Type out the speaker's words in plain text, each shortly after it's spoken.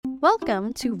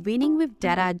Welcome to Winning with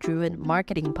Data-Driven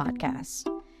Marketing Podcast.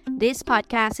 This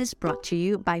podcast is brought to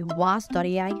you by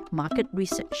Was.ai Market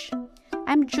Research.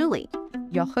 I'm Julie,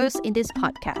 your host in this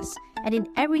podcast, and in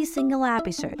every single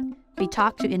episode, we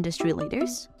talk to industry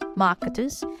leaders,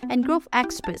 marketers, and growth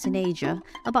experts in Asia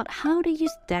about how they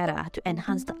use data to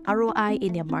enhance the ROI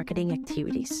in their marketing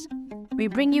activities. We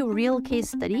bring you real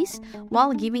case studies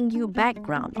while giving you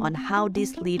background on how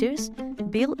these leaders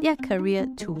built their career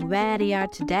to where they are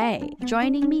today.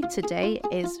 Joining me today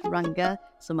is Ranga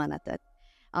Somanathan.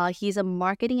 He's a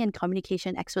marketing and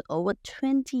communication expert over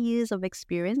 20 years of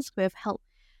experience who have helped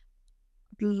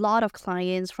a lot of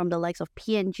clients from the likes of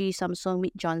P&G, Samsung,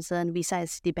 Mead Johnson, Visa, and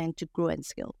Citibank to grow and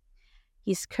scale.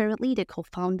 He's currently the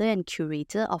co-founder and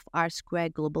curator of R-Square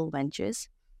Global Ventures.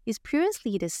 He's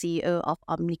previously the CEO of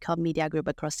Omnicom Media Group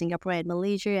across Singapore and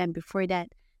Malaysia, and before that,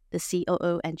 the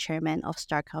COO and chairman of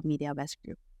Starcom Media West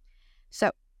Group.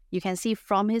 So, you can see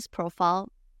from his profile,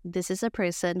 this is a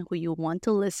person who you want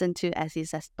to listen to as he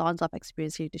has tons of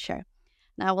experience here to share.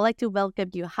 Now, I would like to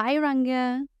welcome you. Hi,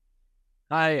 Ranga.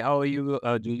 Hi, how are you,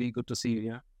 Julie? Good to see you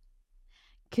here.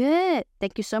 Good.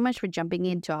 Thank you so much for jumping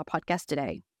into our podcast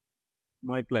today.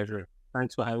 My pleasure.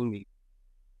 Thanks for having me.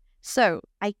 So,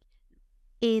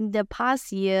 in the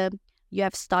past year, you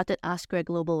have started R-Square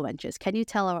Global Ventures. Can you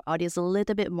tell our audience a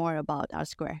little bit more about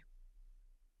R-Square?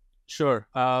 Sure.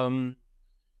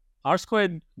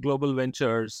 R-Square Global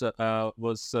Ventures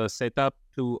was set up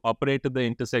to operate at the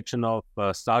intersection of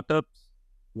startups,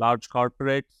 large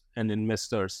corporates, and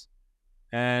investors.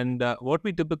 And what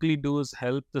we typically do is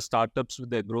help the startups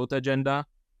with their growth agenda.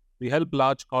 We help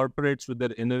large corporates with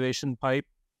their innovation pipe.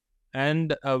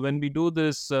 And when we do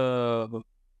this,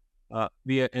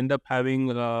 we end up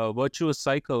having a virtuous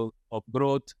cycle of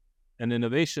growth and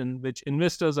innovation, which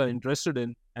investors are interested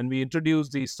in. And we introduce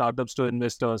these startups to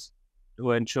investors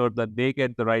to ensure that they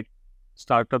get the right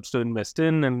startups to invest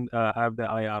in and have the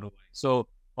high ROI. So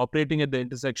operating at the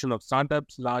intersection of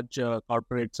startups, large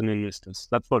corporates, and investors.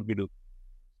 That's what we do.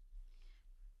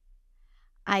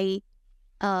 I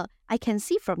can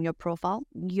see from your profile,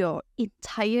 your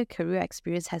entire career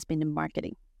experience has been in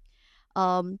marketing.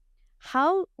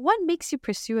 What makes you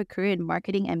pursue a career in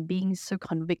marketing and being so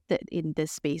convicted in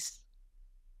this space?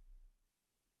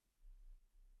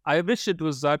 I wish it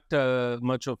was that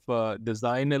much of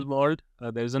design involved.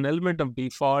 There's an element of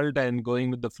default and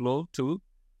going with the flow too.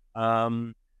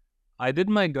 I did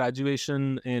my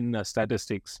graduation in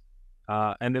statistics,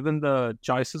 and even the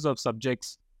choices of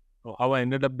subjects, how I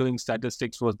ended up doing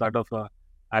statistics was that of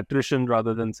attrition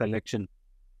rather than selection.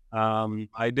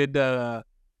 I did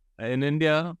in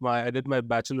India, I did my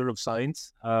Bachelor of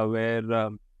Science, where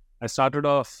I started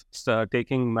off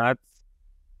taking maths,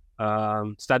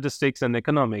 statistics, and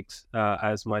economics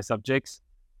as my subjects.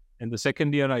 In the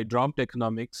second year, I dropped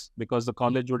economics because the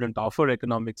college wouldn't offer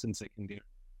economics in second year.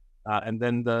 And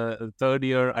then the third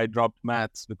year, I dropped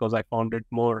maths because I found it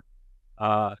more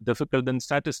difficult than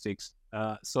statistics.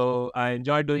 So I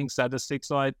enjoyed doing statistics,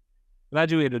 so I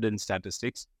graduated in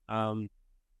statistics. And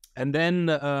then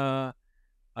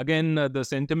again, the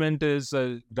sentiment is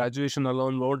graduation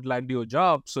alone won't land you a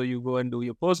job, so you go and do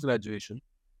your post-graduation.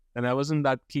 And I wasn't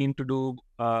that keen to do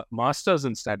masters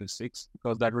in statistics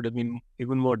because that would have been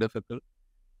even more difficult.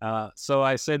 So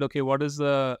I said, okay, what is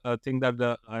the thing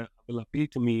that will appeal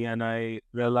to me? And I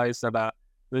realized that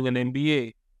doing an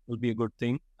MBA will be a good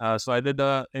thing. So I did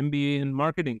an MBA in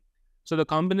marketing. So the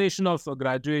combination of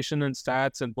graduation in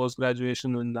stats and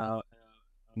post-graduation in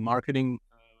marketing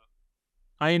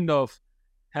kind of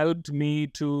helped me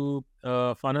to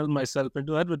funnel myself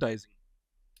into advertising.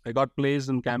 I got placed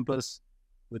on campus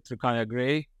with Rakaya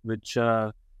Gray, which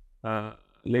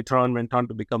later on went on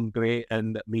to become Gray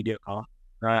and MediaCom.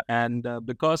 And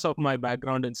because of my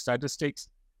background in statistics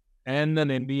and an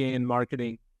MBA in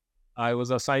marketing, I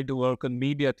was assigned to work on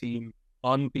media team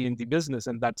on P&G business,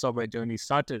 and that's how my journey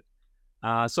started.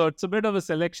 So it's a bit of a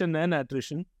selection and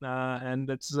attrition, and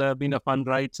it's been a fun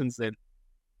ride since then.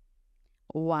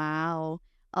 Wow.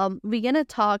 We're going to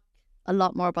talk a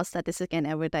lot more about statistics and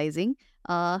advertising.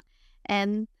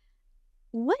 And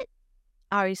what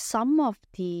are some of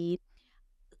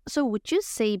so would you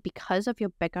say because of your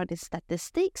background in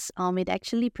statistics, it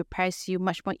actually prepares you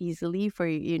much more easily for,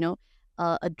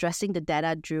 addressing the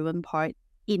data-driven part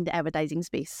in the advertising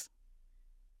space?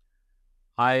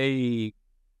 I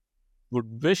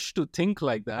would wish to think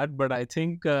like that, but I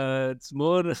think it's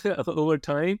more over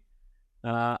time.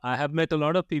 I have met a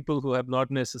lot of people who have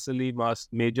not necessarily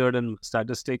majored in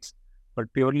statistics,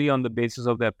 but purely on the basis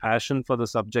of their passion for the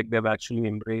subject, they've actually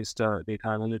embraced data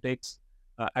analytics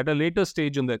at a later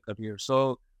stage in their career.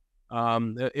 So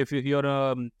If you're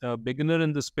a beginner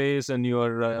in the space and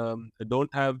you're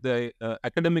don't have the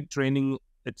academic training,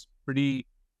 it's pretty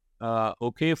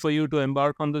okay for you to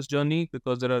embark on this journey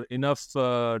because there are enough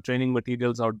training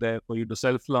materials out there for you to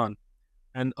self-learn.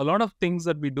 And a lot of things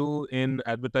that we do in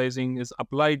advertising is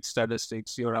applied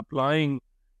statistics. You're applying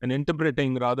and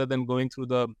interpreting rather than going through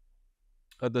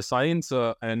the science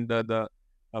and the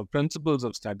principles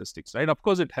of statistics, right? Of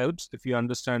course, it helps if you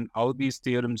understand how these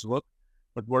theorems work.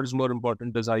 But what is more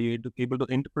important is, are you able to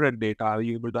interpret data? Are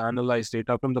you able to analyze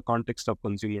data from the context of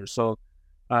consumers? So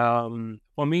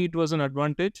for me, it was an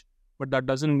advantage, but that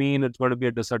doesn't mean it's going to be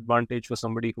a disadvantage for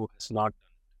somebody who has not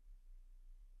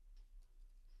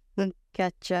done.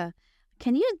 Gotcha.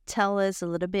 Can you tell us a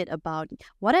little bit about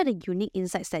what are the unique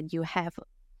insights that you have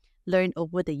learned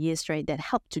over the years, right, that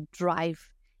help to drive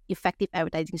effective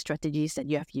advertising strategies that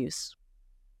you have used?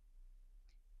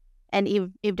 And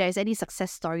if there's any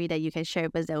success story that you can share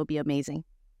with us, that would be amazing.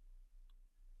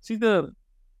 See,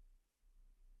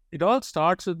 it all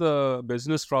starts with the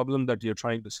business problem that you're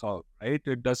trying to solve, right?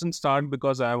 It doesn't start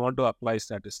because I want to apply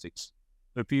statistics.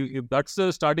 If that's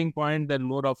the starting point, then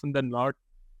more often than not,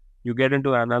 you get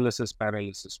into analysis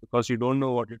paralysis because you don't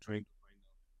know what you're trying to find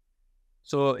out.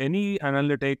 So any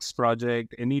analytics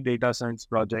project, any data science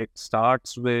project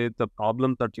starts with the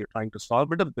problem that you're trying to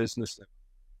solve at a business level.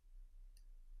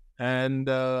 And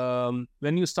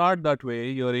when you start that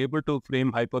way, you're able to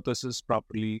frame hypothesis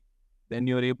properly. Then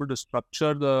you're able to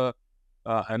structure the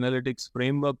analytics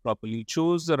framework properly,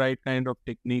 choose the right kind of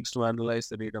techniques to analyze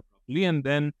the data properly, and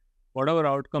then whatever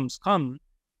outcomes come,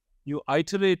 you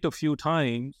iterate a few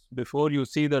times before you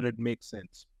see that it makes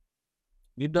sense.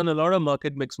 We've done a lot of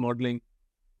market mix modeling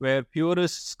where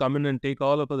purists come in and take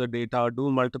all of the data,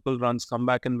 do multiple runs, come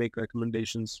back and make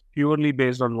recommendations purely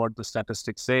based on what the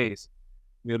statistics says.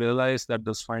 We realize that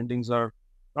those findings are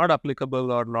not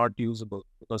applicable or not usable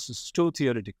because it's too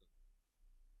theoretical.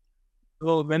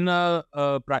 So when a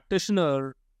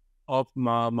practitioner of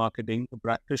marketing, a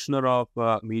practitioner of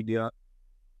media,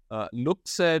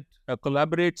 looks at,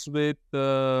 collaborates with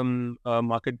a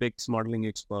market mix modeling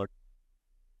expert,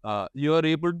 you are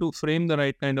able to frame the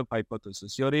right kind of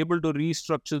hypothesis. You're able to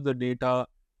restructure the data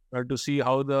to see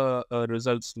how the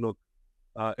results look.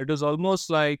 It is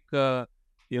almost like,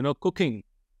 cooking,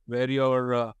 where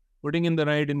you're putting in the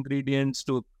right ingredients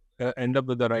to end up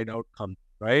with the right outcome,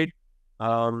 right?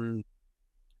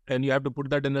 And you have to put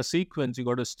that in a sequence. You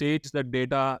got to stage that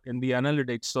data in the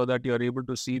analytics so that you're able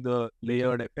to see the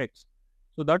layered effects.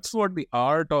 So that's what the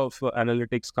art of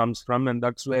analytics comes from. And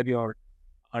that's where your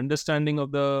understanding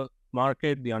of the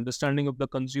market, the understanding of the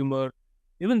consumer,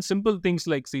 even simple things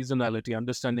like seasonality,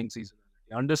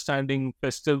 understanding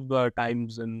festive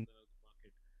times in the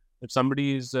market. If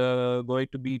somebody is going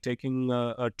to be taking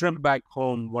a trip back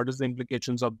home, what is the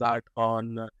implications of that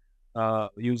on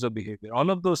user behavior? All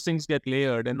of those things get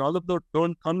layered, and all of those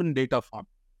don't come in data form.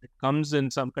 It comes in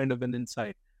some kind of an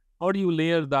insight. How do you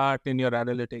layer that in your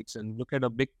analytics and look at a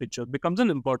big picture? It becomes an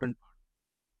important part.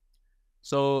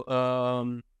 So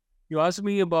you asked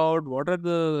me about what are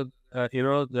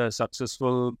the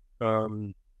successful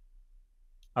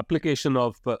application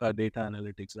of data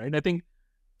analytics, right? I think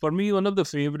for me, one of the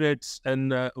favorites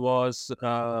was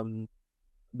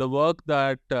the work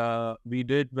that we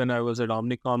did when I was at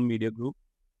Omnicom Media Group.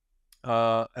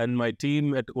 And my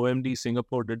team at OMD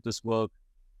Singapore did this work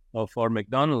for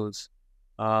McDonald's,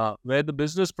 where the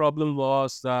business problem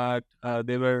was that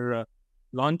they were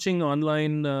launching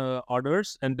online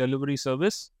orders and delivery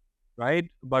service, right?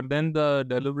 But then the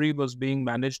delivery was being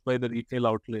managed by the retail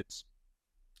outlets.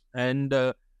 And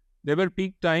there were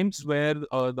peak times where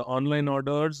the online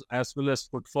orders as well as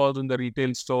footfalls in the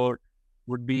retail store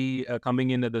would be coming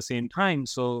in at the same time.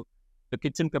 So the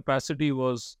kitchen capacity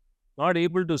was not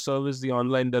able to service the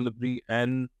online delivery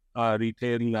and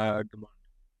retail demand.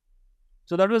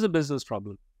 So that was a business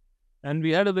problem. And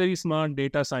we had a very smart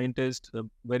data scientist, a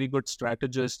very good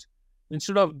strategist.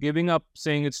 Instead of giving up,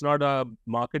 saying it's not a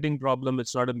marketing problem,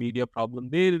 it's not a media problem,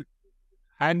 they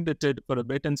handed it for a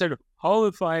bit and said, how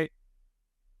if I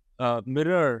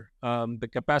mirror the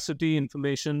capacity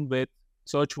information with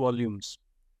search volumes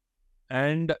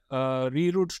and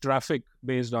reroute traffic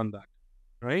based on that,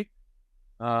 right?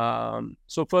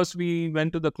 So first we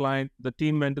went to the client, the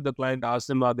team went to the client, asked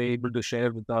them, are they able to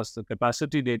share with us the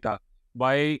capacity data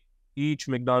by each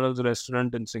McDonald's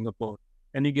restaurant in Singapore?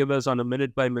 Can you give us on a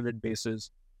minute by minute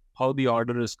basis how the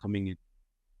order is coming in?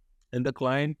 And the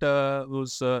client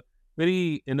was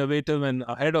very innovative and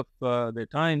ahead of their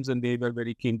times, and they were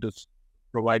very keen to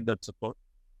provide that support.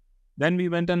 Then we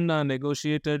went and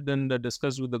negotiated and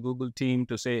discussed with the Google team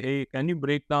to say, hey, can you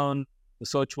break down the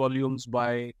search volumes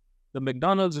by the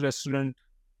McDonald's restaurant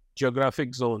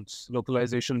geographic zones,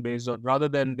 localization based on, rather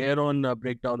than their own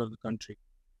breakdown of the country.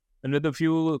 And with a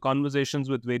few conversations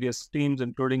with various teams,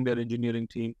 including their engineering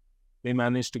team, they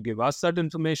managed to give us that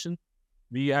information.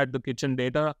 We had the kitchen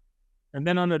data. And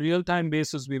then on a real-time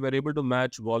basis, we were able to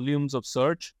match volumes of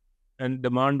search and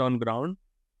demand on ground.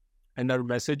 And our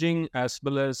messaging as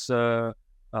well as the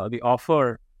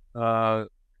offer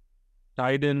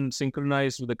tied in,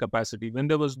 synchronized with the capacity. When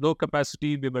there was low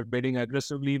capacity, we were bidding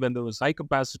aggressively. When there was high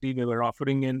capacity, we were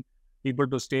offering in people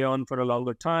to stay on for a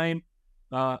longer time.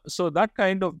 So that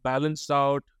kind of balanced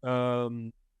out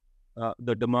the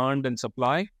demand and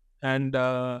supply. And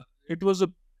it was a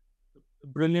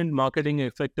brilliant marketing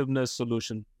effectiveness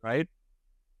solution, right?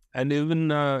 And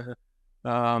even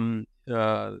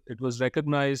it was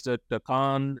recognized at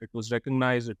Cannes, it was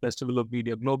recognized at Festival of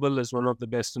Media Global as one of the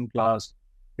best-in-class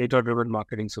data-driven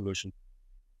marketing solution.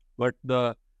 But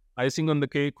the icing on the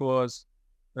cake was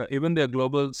even their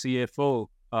global CFO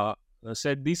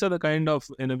said these are the kind of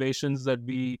innovations that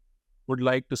we would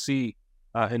like to see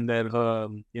in their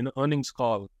earnings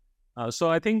call.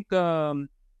 So I think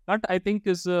that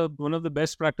is one of the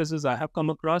best practices I have come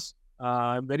across.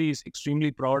 I'm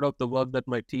extremely proud of the work that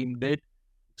my team did.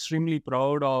 Extremely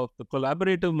proud of the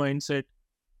collaborative mindset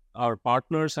our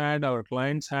partners had, our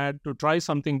clients had to try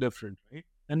something different, right?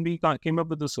 And we came up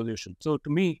with a solution. So to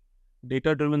me,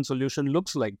 data-driven solution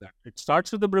looks like that. It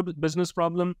starts with the business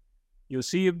problem. You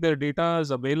see if their data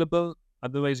is available.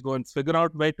 Otherwise, go and figure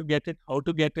out where to get it, how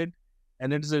to get it.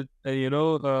 And it's a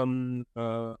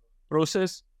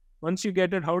process. Once you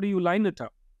get it, how do you line it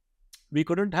up? We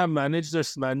couldn't have managed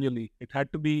this manually. It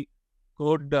had to be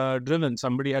code driven.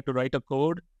 Somebody had to write a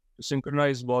code to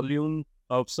synchronize volume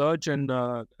of search and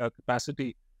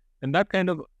capacity. And that kind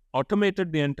of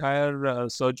automated the entire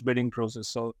search bidding process.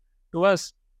 So to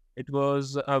us, it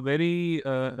was a very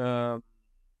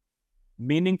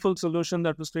meaningful solution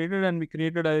that was created, and we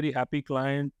created a very happy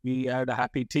client. We had a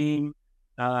happy team,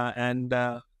 and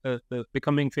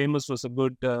becoming famous was a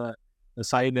good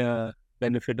side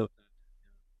benefit of that.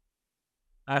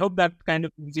 I hope that kind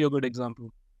of gives you a good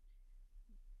example.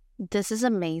 This is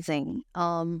amazing.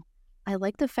 I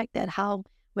like the fact that how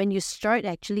when you start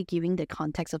actually giving the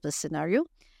context of the scenario,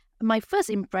 my first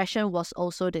impression was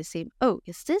also the same. Oh,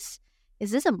 is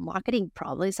this a marketing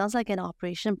problem? It sounds like an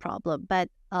operation problem. But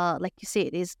like you said,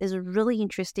 it's really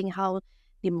interesting how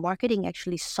the marketing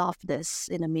actually solved this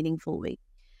in a meaningful way.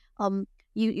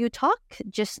 You talk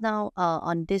just now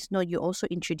on this note. You also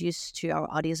introduced to our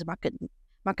audience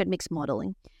market mix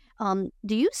modeling.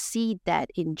 Do you see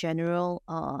that in general,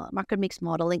 market mix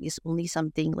modeling is only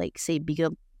something like, say,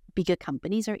 bigger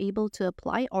companies are able to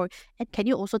apply? Or and can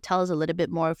you also tell us a little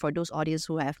bit more for those audience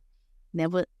who have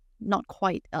not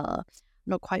quite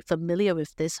familiar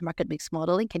with this market mix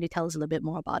modeling? Can you tell us a little bit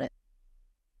more about it?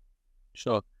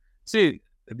 Sure. See,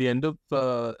 at the end of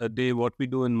a day, what we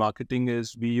do in marketing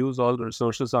is we use all the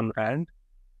resources on hand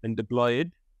and deploy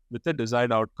it with the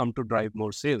desired outcome to drive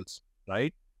more sales,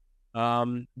 right?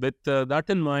 With that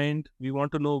in mind, we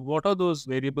want to know what are those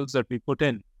variables that we put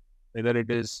in, whether it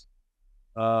is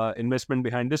investment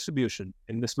behind distribution,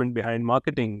 investment behind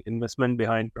marketing, investment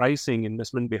behind pricing,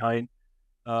 investment behind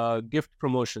gift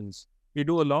promotions. We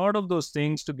do a lot of those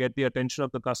things to get the attention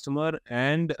of the customer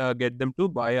and get them to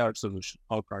buy our solution,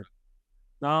 our product.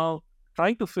 Now,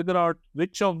 trying to figure out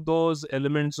which of those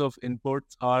elements of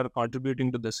inputs are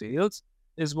contributing to the sales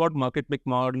is what market mix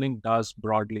modeling does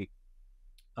broadly.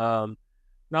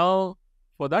 Now,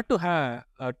 for that to have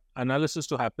analysis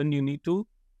to happen, you need to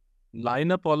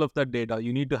line up all of that data.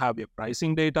 You need to have your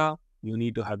pricing data. You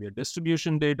need to have your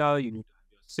distribution data. You need to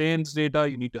have your sales data.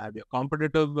 You need to have your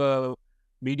competitive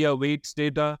media weights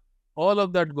data. All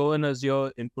of that go in as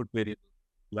your input variable,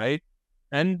 right?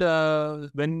 And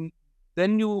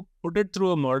then you put it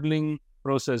through a modeling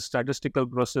process, statistical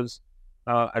process.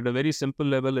 At a very simple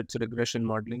level, it's regression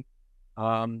modeling.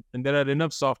 And there are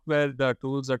enough software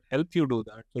tools that help you do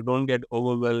that. So don't get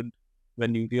overwhelmed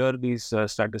when you hear these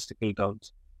statistical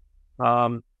terms.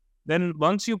 Then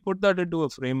once you put that into a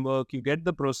framework, you get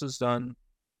the process done.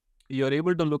 You're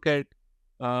able to look at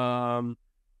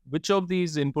which of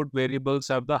these input variables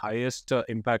have the highest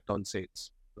impact on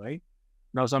sales, right?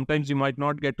 Now, sometimes you might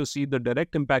not get to see the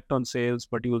direct impact on sales,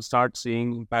 but you will start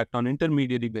seeing impact on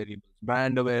intermediary variables,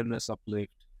 brand awareness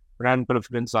uplift, brand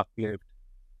preference uplift,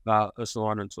 so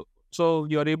on and so forth. So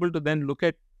you're able to then look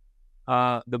at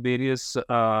the various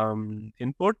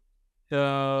input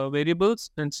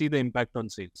variables and see the impact on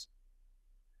sales.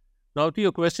 Now, to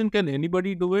your question, can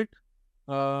anybody do it?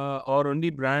 Or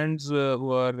only brands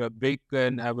who are big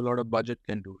and have a lot of budget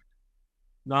can do it?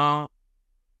 Now,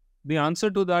 The answer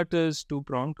to that is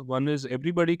two-pronged. One is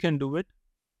everybody can do it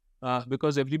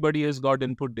because everybody has got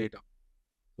input data,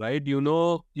 right? You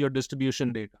know your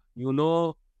distribution data, you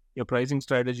know your pricing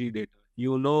strategy data,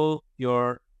 you know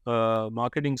your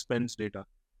marketing spends data.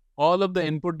 All of the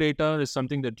input data is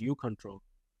something that you control.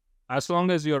 As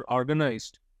long as you're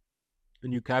organized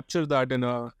and you capture that in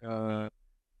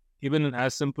even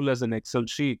as simple as an Excel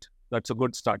sheet, that's a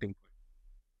good starting point.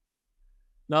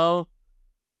 Now,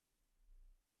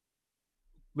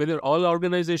 whether all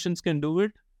organizations can do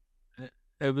it,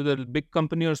 whether a big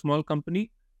company or small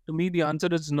company, to me the answer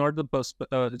is not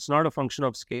it's not a function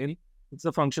of scale. It's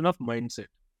a function of mindset.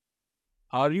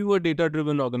 Are you a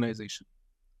data-driven organization?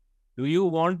 Do you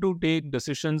want to take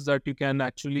decisions that you can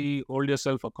actually hold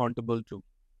yourself accountable to?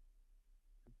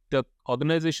 The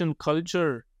organization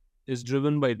culture is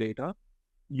driven by data.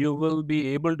 You will be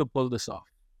able to pull this off.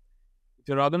 If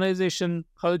your organization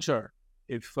culture,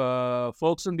 if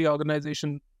folks in the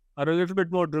organization are a little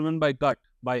bit more driven by gut,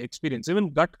 by experience,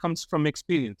 even gut comes from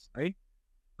experience, right?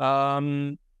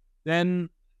 Then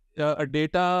a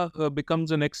data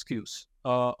becomes an excuse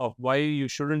of why you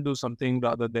shouldn't do something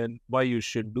rather than why you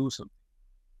should do something.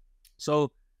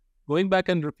 So going back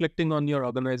and reflecting on your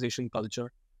organization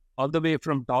culture, all the way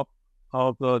from top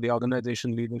of the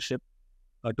organization leadership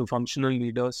to functional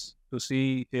leaders, to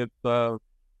see if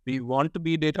we want to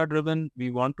be data-driven, we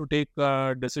want to take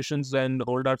decisions and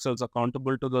hold ourselves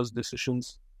accountable to those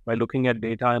decisions by looking at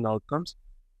data and outcomes,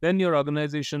 then your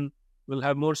organization will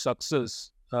have more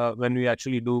success when we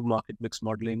actually do market mix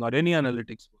modeling or any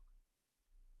analytics work.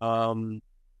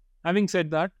 Having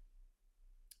said that,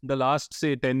 the last,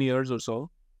 say, 10 years or so,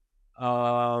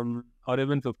 or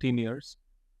even 15 years,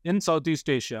 in Southeast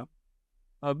Asia,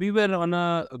 we were on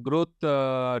a growth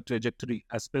trajectory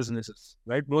as businesses,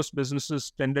 right? Most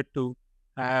businesses tended to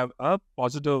have a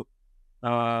positive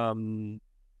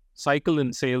cycle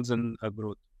in sales and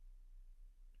growth.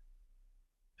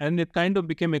 And it kind of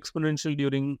became exponential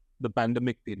during the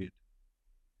pandemic period.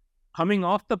 Coming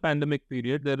off the pandemic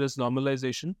period, there is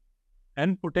normalization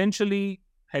and potentially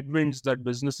headwinds that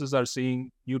businesses are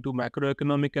seeing due to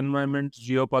macroeconomic environments,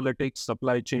 geopolitics,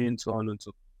 supply chain, so on and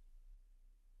so forth.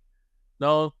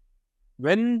 Now,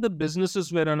 when the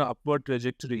businesses were on an upward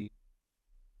trajectory,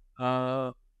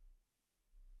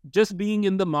 just being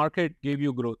in the market gave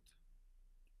you growth.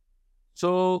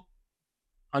 So,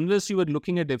 unless you were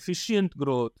looking at efficient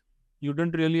growth, you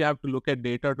didn't really have to look at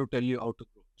data to tell you how to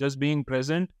grow. Just being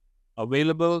present,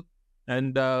 available,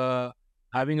 and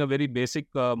having a very basic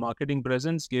marketing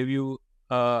presence gave you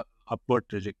upward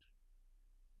trajectory.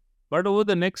 But over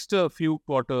the next few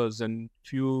quarters and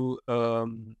few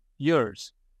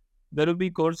years, there will be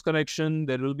course correction,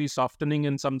 there will be softening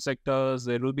in some sectors,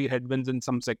 there will be headwinds in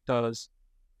some sectors,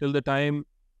 till the time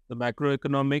the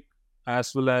macroeconomic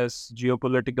as well as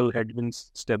geopolitical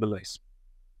headwinds stabilize.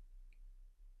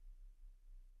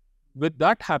 With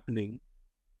that happening,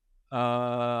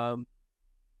 when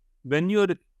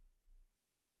you're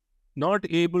not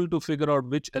able to figure out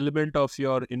which element of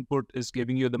your input is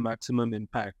giving you the maximum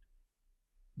impact,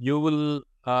 you will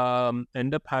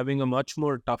end up having a much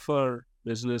more tougher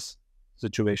business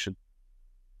situation.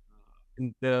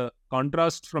 In the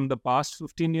contrast from the past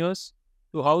 15 years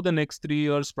to how the next 3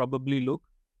 years probably look,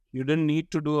 you didn't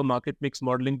need to do a market mix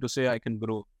modeling to say I can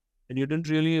grow. And you didn't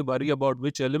really worry about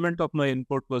which element of my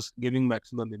input was giving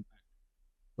maximum impact.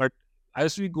 But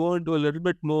as we go into a little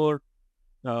bit more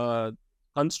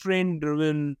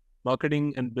constraint-driven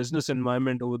marketing and business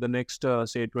environment over the next,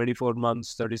 say, 24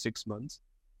 months, 36 months,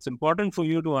 it's important for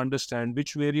you to understand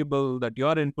which variable that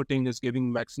you're inputting is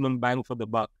giving maximum bang for the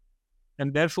buck.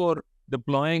 And therefore,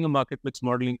 deploying a market mix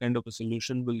modeling kind of a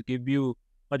solution will give you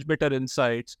much better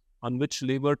insights on which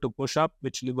lever to push up,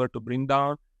 which lever to bring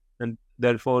down, and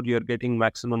therefore you're getting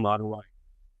maximum ROI.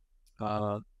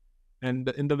 And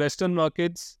in the Western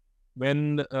markets,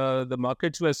 when the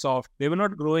markets were soft, they were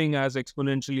not growing as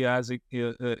exponentially as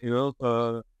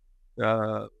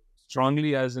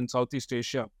strongly as in Southeast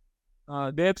Asia.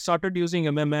 They have started using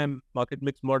MMM, market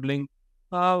mix modeling,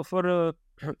 for a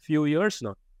few years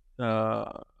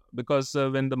now. Because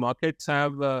when the markets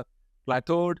have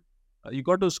plateaued, you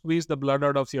got to squeeze the blood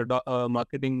out of your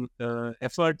marketing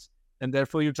efforts, and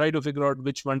therefore you try to figure out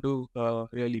which one to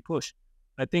really push.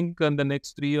 I think in the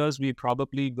next 3 years, we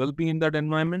probably will be in that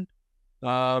environment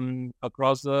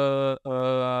across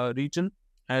the region.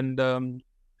 And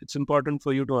it's important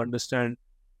for you to understand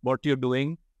what you're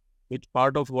doing, which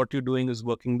part of what you're doing is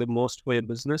working the most for your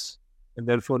business, and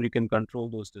therefore you can control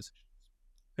those decisions.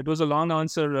 It was a long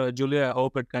answer, Julia. I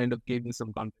hope it kind of gave me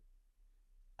some context.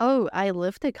 Oh, I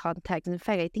love the context. In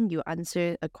fact, I think you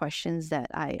answered questions that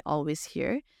I always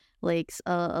hear. Like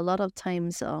a lot of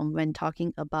times when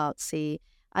talking about, say,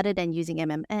 other than using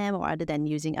MMM or other than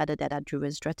using other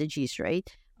data-driven strategies, right?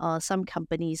 Some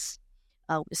companies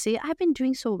say, I've been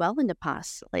doing so well in the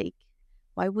past. Like,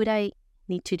 why would I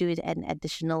need to do an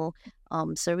additional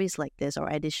service like this or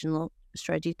additional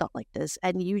strategy thought like this?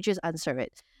 And you just answer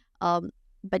it.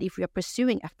 But if you're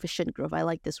pursuing efficient growth, I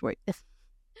like this word,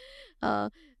 uh,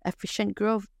 efficient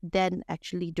growth, then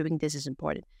actually doing this is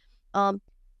important.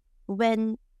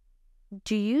 When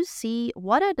do you see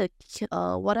what are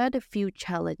the few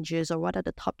challenges or what are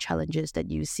the top challenges that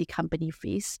you see company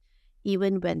face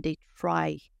even when they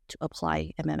try to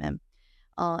apply MMM?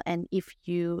 And if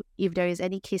there is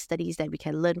any case studies that we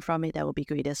can learn from it, that would be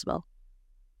great as well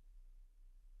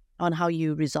on how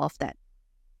you resolve that.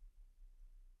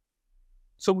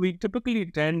 So we typically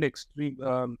tend extreme.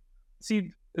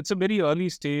 See, it's a very early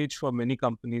stage for many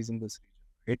companies in this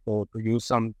region, right? Or to use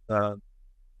some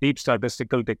deep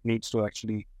statistical techniques to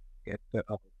actually get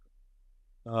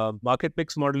market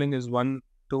mix modeling is one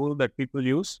tool that people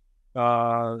use. There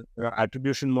are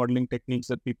attribution modeling techniques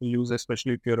that people use,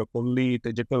 especially if you're a fully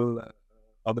digital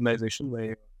organization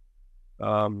where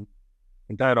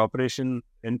entire operation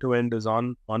end to end is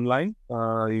online.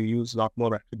 You use a lot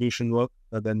more attribution work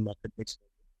than market mix.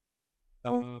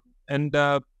 And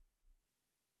the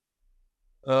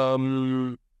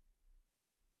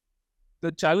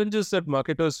challenges that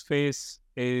marketers face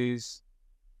is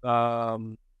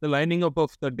the lining up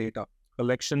of the data,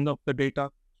 collection of the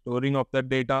data, storing of the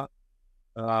data,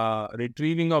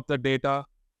 retrieving of the data,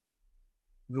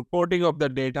 reporting of the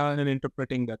data, and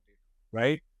interpreting that data,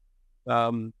 right?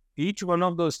 Each one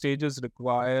of those stages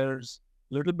requires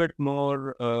a little bit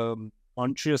more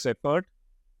conscious effort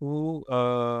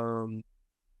to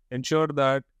ensure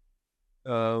that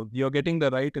you're getting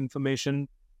the right information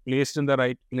placed in the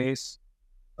right place,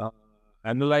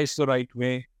 analyzed the right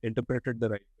way, interpreted the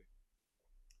right way.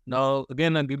 Now,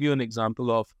 again, I'll give you an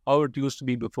example of how it used to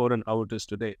be before and how it is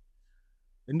today.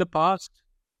 In the past,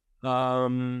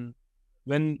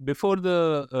 before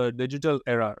the digital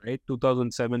era, right,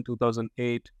 2007,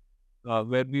 2008,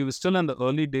 where we were still in the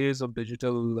early days of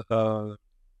digital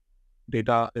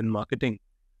data in marketing,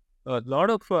 a lot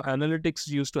of analytics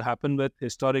used to happen with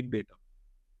historic data.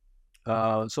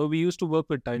 So we used to work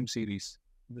with time series,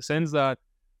 in the sense that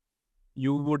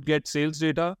you would get sales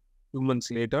data 2 months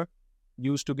later.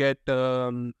 You used to get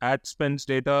ad spends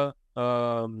data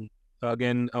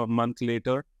again a month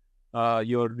later.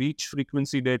 Your reach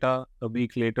frequency data a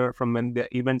week later from when the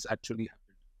events actually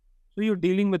happened. So you're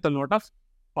dealing with a lot of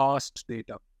past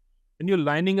data. And you're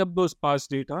lining up those past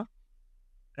data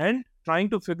and trying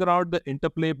to figure out the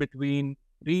interplay between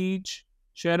reach,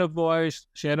 share of voice,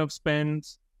 share of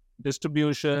spends,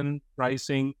 distribution,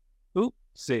 pricing to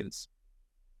sales.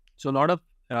 So a lot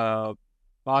of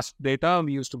past data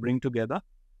we used to bring together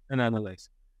and analyze.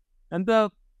 And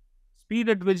the speed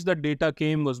at which the data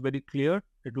came was very clear.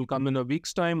 It will come in a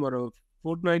week's time or a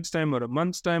fortnight's time or a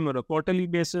month's time or a quarterly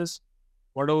basis,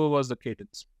 whatever was the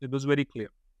cadence. It was very clear.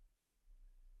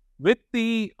 With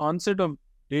the onset of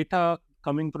data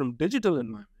coming from digital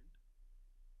environment,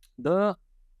 the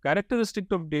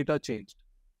characteristic of data changed.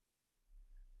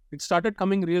 It started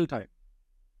coming real time.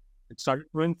 It started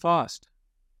going fast.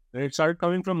 And it started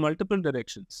coming from multiple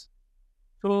directions.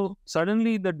 So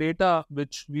suddenly the data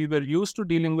which we were used to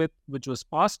dealing with, which was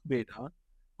past data,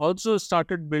 also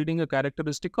started building a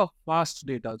characteristic of fast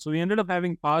data. So we ended up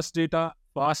having past data,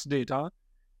 fast data,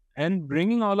 and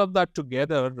bringing all of that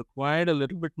together required a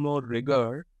little bit more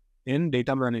rigor in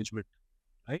data management,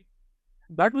 right?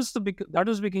 That was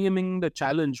becoming the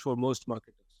challenge for most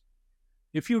marketers.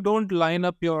 If you don't line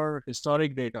up your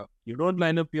historic data, you don't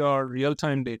line up your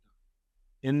real-time data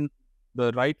in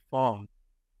the right form,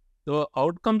 the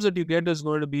outcomes that you get is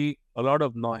going to be a lot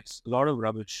of noise, a lot of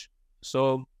rubbish.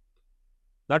 So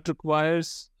that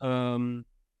requires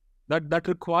that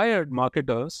required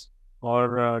marketers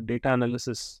or data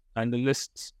analysts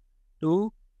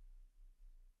to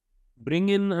bring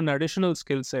in an additional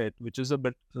skill set, which is a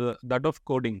bit that of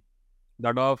coding,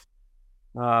 that of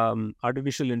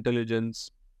artificial intelligence,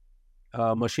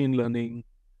 machine learning,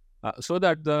 so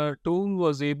that the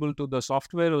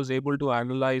software was able to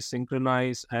analyze,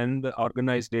 synchronize, and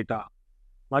organize data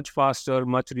much faster,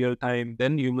 much real time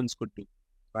than humans could do,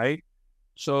 right?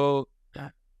 So,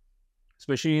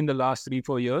 especially in the last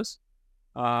 3-4 years,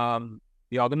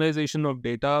 the organization of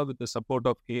data with the support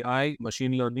of AI,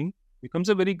 machine learning, becomes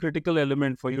a very critical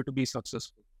element for you to be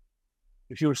successful.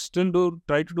 If you still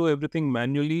try to do everything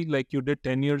manually like you did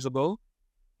 10 years ago,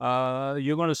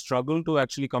 you're going to struggle to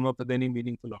actually come up with any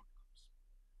meaningful outcomes,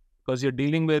 because you're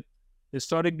dealing with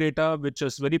historic data, which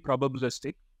is very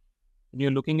probabilistic. and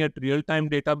you're looking at real-time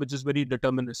data, which is very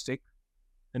deterministic,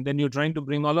 and then you're trying to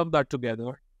bring all of that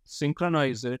together,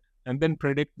 synchronize it, and then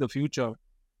predict the future,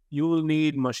 you will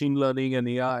need machine learning and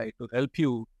AI to help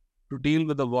you to deal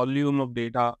with the volume of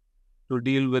data, to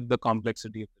deal with the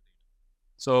complexity of the data.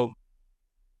 So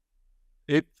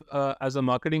if as a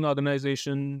marketing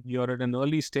organization, you're at an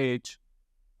early stage,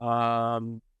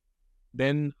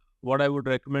 then what I would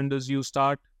recommend is you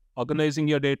start organizing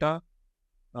your data.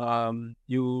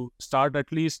 You start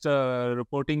at least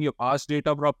reporting your past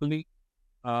data properly,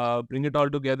 bring it all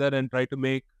together and try to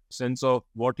make sense of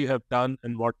what you have done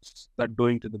and what's that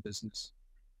doing to the business.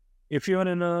 If you're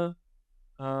in a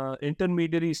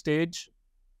intermediary stage,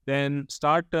 then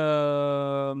start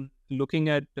looking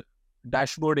at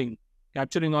dashboarding,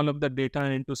 capturing all of that data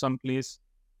into some place,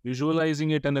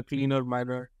 visualizing it in a cleaner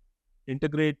manner,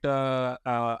 integrate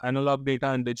analog data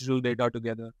and digital data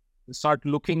together, start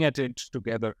looking at it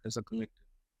together as a collective.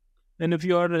 And if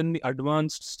you are in the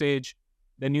advanced stage,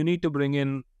 then you need to bring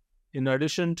in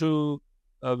addition to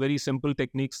very simple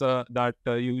techniques that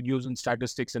you use in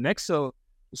statistics in Excel,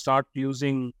 start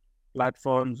using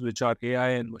platforms which are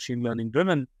AI and machine learning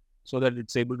driven so that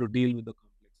it's able to deal with the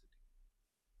complexity.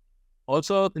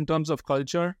 Also, in terms of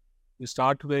culture, you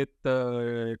start with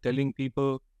telling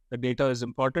people the data is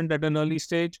important at an early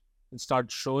stage and start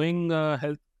showing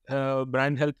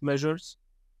brand health measures.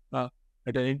 At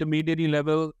an intermediary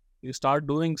level, you start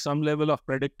doing some level of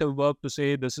predictive work to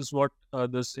say this is what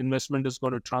this investment is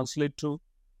going to translate to.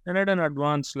 And at an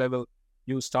advanced level,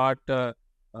 you start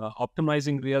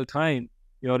optimizing real time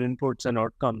your inputs and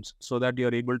outcomes so that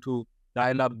you're able to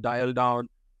dial up, dial down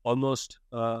almost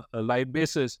a live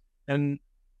basis. And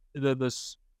the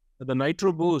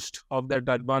nitro boost of that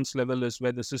advanced level is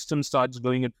where the system starts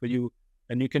doing it for you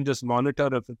and you can just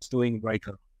monitor if it's doing right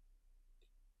or wrong.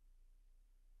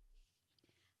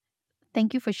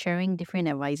 Thank you for sharing different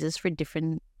advices for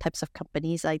different types of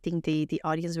companies. I think the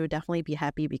audience will definitely be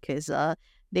happy because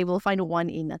they will find one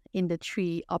in the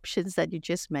three options that you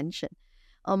just mentioned.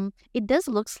 It does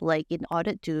looks like in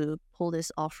order to pull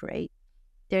this off, right,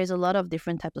 there's a lot of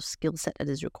different types of skill set that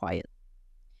is required.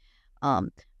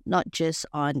 Not just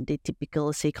on the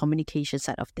typical, say, communication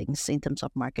side of things in terms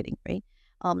of marketing, right?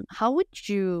 How would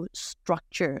you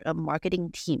structure a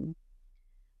marketing team?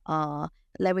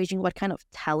 Leveraging what kind of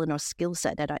talent or skill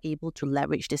set that are able to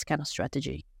leverage this kind of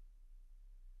strategy?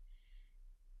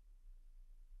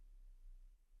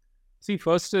 See,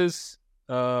 first is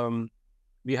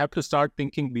we have to start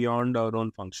thinking beyond our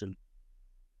own function.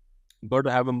 You've got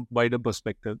to have a wider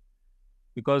perspective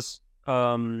because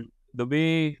the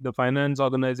way the finance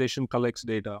organization collects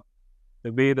data,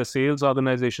 the way the sales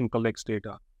organization collects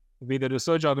data, the way the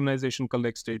research organization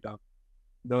collects data,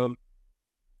 the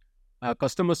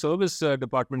customer service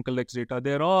department collects data,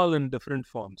 they're all in different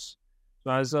forms.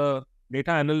 So as a data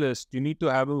analyst, you need to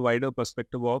have a wider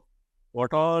perspective of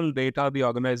what all data the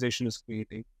organization is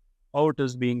creating, how it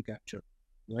is being captured,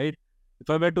 right? If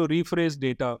I were to rephrase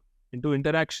data into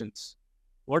interactions,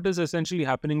 what is essentially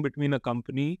happening between a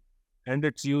company and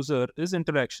its user is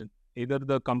interaction, either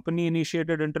the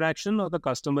company-initiated interaction or the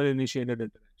customer-initiated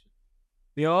interaction.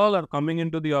 They all are coming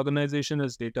into the organization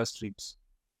as data streams.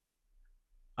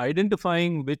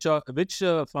 Identifying which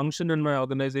function in my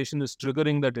organization is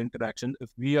triggering that interaction if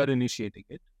we are initiating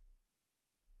it.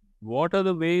 What are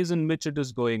the ways in which it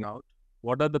is going out?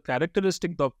 What are the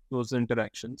characteristics of those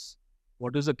interactions?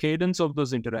 What is the cadence of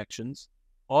those interactions?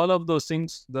 All of those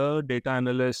things, the data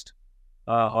analyst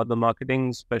or the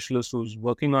marketing specialist who's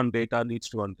working on data needs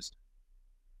to understand.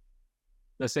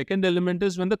 The second element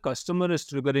is when the customer is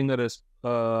triggering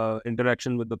a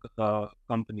interaction with the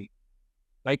company.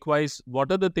 Likewise,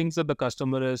 what are the things that the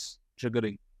customer is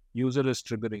triggering, user is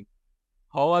triggering?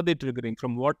 How are they triggering?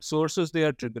 From what sources they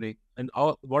are triggering? And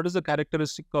what is the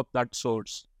characteristic of that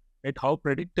source? Right? How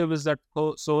predictive is that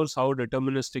source? How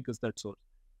deterministic is that source?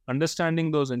 Understanding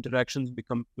those interactions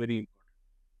become very important.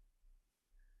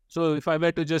 So if I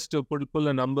were to just pull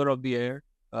a number of the air,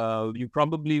 you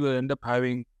probably will end up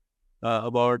having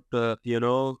about 40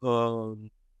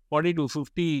 to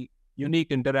 50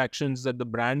 unique interactions that the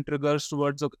brand triggers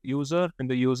towards a user and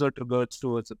the user triggers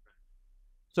towards a brand.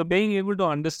 So being able to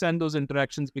understand those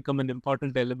interactions become an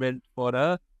important element for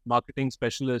a marketing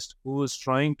specialist who is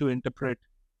trying to interpret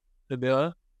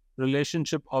the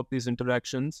relationship of these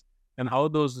interactions and how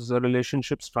those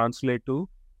relationships translate to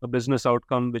a business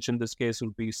outcome, which in this case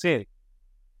would be sale.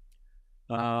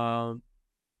 So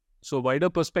wider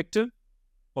perspective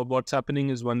of what's happening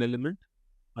is one element.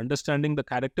 Understanding the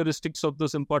characteristics of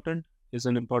this is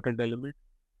an important element.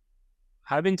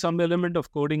 Having some element of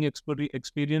coding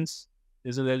experience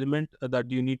is an element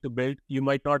that you need to build. You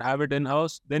might not have it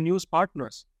in-house, then use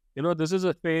partners. This is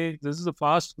a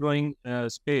fast-growing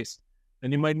space,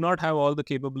 and you might not have all the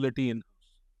capability in-house.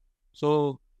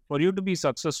 So for you to be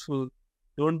successful,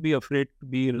 don't be afraid to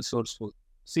be resourceful.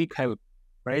 Seek help,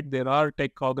 right? There are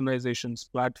tech organizations,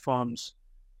 platforms,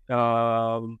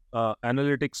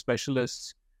 analytics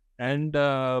specialists, and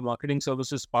marketing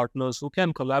services partners who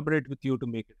can collaborate with you to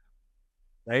make it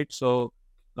happen, right? So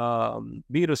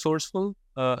be resourceful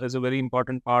is a very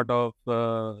important part of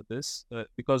this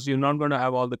because you're not going to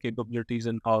have all the capabilities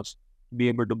in-house to be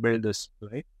able to build this,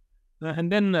 right?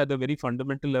 And then at the very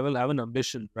fundamental level, have an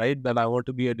ambition, right? That I want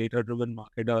to be a data-driven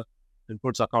marketer and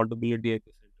puts accountability at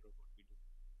the center of what we do.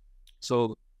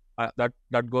 So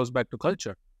that goes back to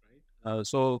culture, right?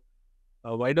 So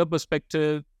a wider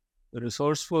perspective,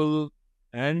 resourceful,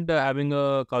 and having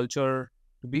a culture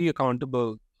to be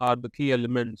accountable are the key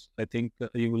elements I think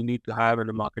you will need to have in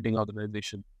a marketing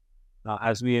organization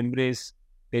as we embrace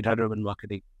data-driven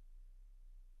marketing.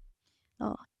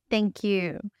 Oh, thank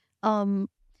you. Um,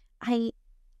 I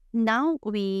Now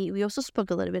we also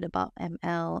spoke a little bit about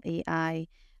ML, AI.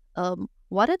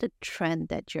 What are the trend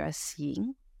that you are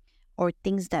seeing, or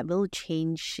things that will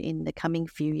change in the coming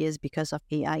few years because of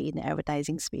AI in the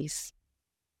advertising space?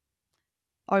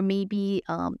 Or maybe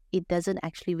it doesn't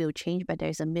actually will change, but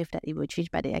there's a myth that it will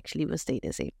change, but it actually will stay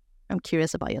the same. I'm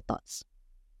curious about your thoughts.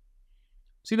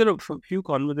 See, there are a few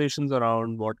conversations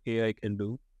around what AI can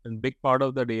do, and big part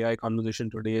of that AI conversation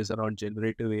today is around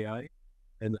generative AI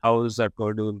and how is that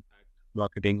going to impact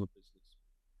marketing or business.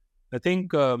 I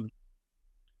think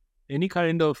any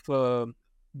kind of the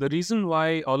reason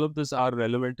why all of this are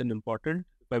relevant and important,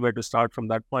 if I were to start from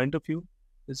that point of view,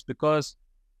 is because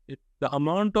the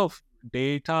amount of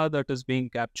data that is being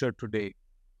captured today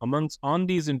on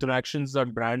these interactions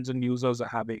that brands and users are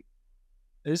having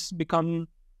is become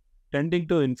tending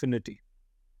to infinity,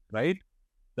 right?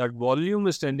 That volume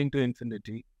is tending to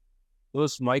infinity.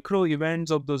 Those micro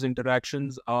events of those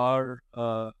interactions are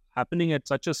happening at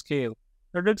such a scale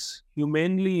that it's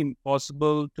humanly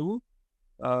impossible to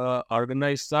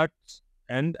organize that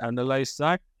and analyze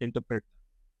that, interpret.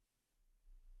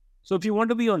 So if you want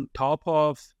to be on top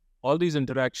of all these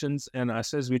interactions and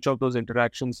assess which of those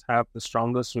interactions have the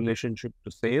strongest relationship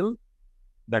to sale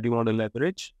that you want to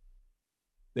leverage,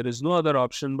 there is no other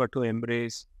option but to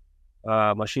embrace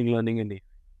machine learning and AI.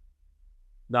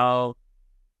 Now,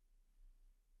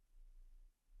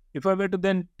 if I were to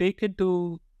then take it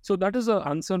to, so that is an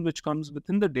answer which comes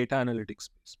within the data analytics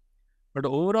space. But the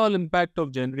overall impact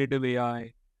of generative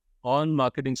AI on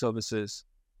marketing services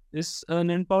is an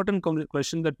important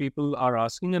question that people are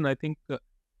asking. And I think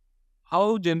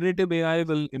how generative AI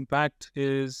will impact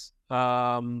is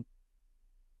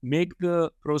make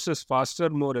the process faster,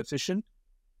 more efficient.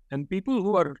 And people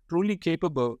who are truly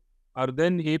capable are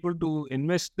then able to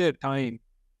invest their time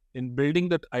in building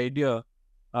that idea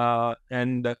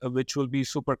and which will be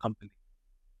super compelling,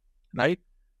 right?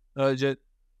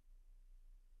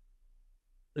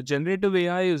 Generative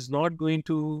AI is not going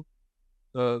to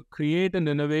create an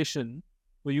innovation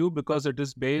for you because it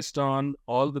is based on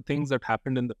all the things that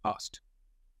happened in the past.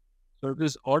 So it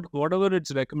is whatever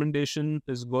its recommendation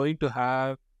is going to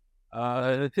have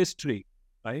history,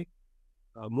 right?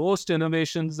 Most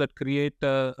innovations that create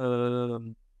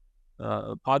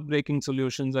path-breaking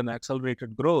solutions and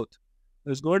accelerated growth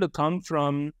is going to come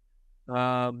from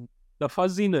the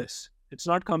fuzziness. It's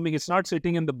not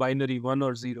sitting in the binary 1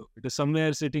 or 0. It is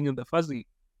somewhere sitting in the fuzzy.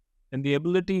 And the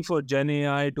ability for Gen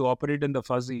AI to operate in the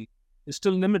fuzzy is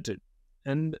still limited.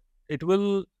 And it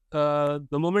will, the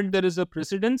moment there is a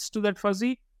precedence to that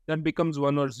fuzzy, that becomes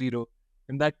 1 or 0.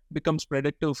 And that becomes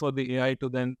predictive for the AI to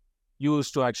then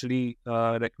use to actually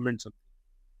recommend something.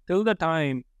 Till the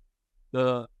time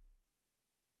the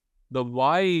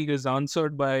why is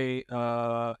answered by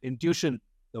intuition,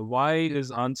 the why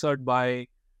is answered by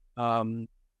an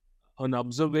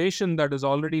observation that is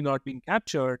already not being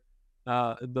captured,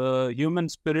 the human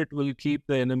spirit will keep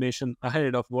the animation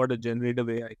ahead of what a generative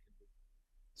AI can do.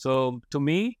 So to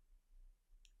me,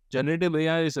 generative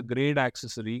AI is a great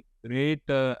accessory, great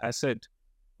asset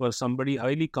for somebody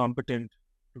highly competent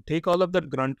to take all of that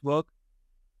grunt work,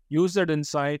 use that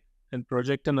insight, and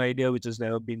project an idea which has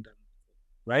never been done,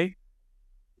 right?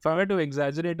 If I were to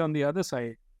exaggerate on the other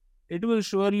side, it will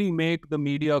surely make the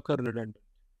mediocre redundant.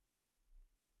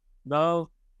 Now,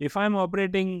 if I'm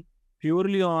operating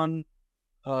purely on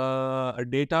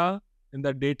data, and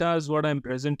that data is what I'm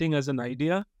presenting as an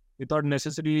idea, without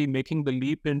necessarily making the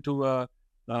leap into a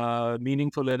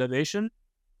meaningful innovation,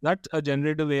 that a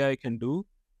generative AI can do,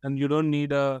 and you don't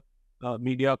need a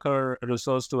mediocre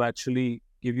resource to actually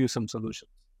give you some solutions,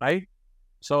 right?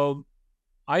 So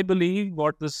I believe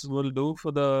what this will do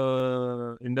for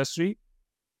the industry,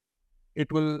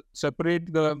 it will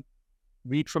separate the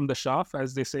wheat from the chaff,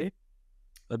 as they say.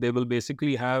 They will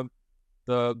basically have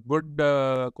the good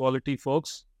quality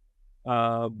folks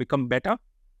become better.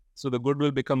 So the good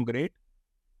will become great,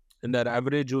 and that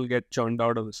average will get churned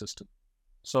out of the system.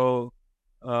 So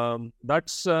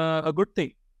that's a good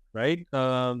thing, right?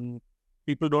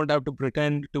 People don't have to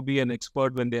pretend to be an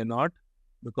expert when they're not,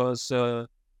 because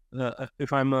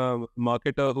if I'm a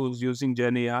marketer who's using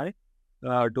Gen AI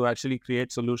to actually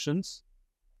create solutions,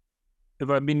 if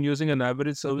I've been using an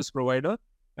average service provider,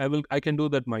 I can do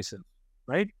that myself,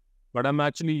 right? But I'm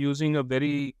actually using a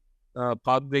very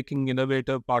path-breaking,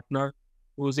 innovative partner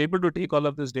who is able to take all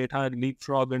of this data and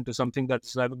leapfrog into something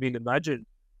that's never been imagined.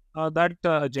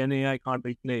 That Gen AI can't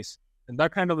replace, and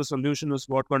that kind of a solution is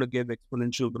what going to give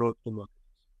exponential growth to market.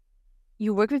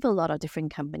 You work with a lot of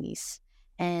different companies,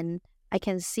 and I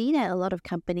can see that a lot of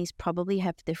companies probably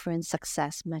have different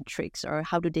success metrics, or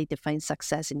how do they define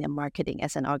success in their marketing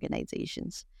as an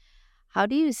organizations. How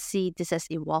do you see this has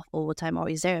evolved over time, or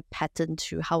is there a pattern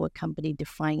to how a company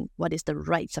define what is the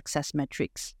right success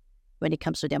metrics when it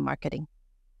comes to their marketing?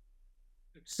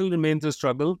 It still remains a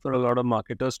struggle for a lot of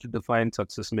marketers to define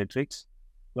success metrics.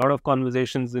 A lot of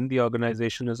conversations in the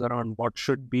organization is around what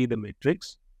should be the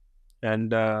metrics,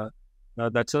 and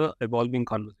that's a evolving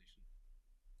conversation,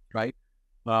 right?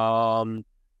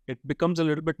 It becomes a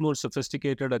little bit more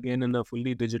sophisticated again in a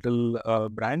fully digital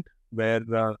brand where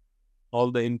all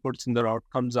the inputs and the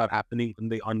outcomes are happening in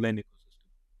the online ecosystem.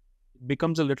 It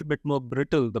becomes a little bit more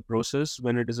brittle, the process,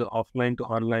 when it is an offline to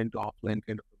online to offline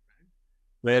kind of a brand,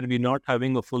 where we're not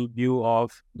having a full view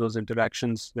of those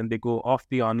interactions when they go off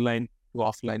the online to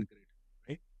offline grid,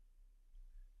 right?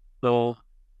 So,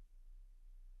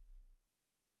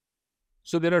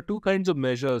 so there are two kinds of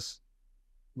measures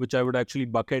which I would actually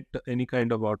bucket any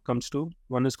kind of outcomes to.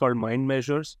 One is called mind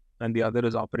measures, and the other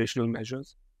is operational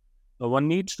measures. One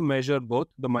needs to measure both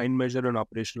the mind measure and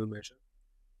operational measure.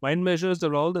 Mind measures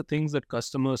are all the things that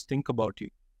customers think about you,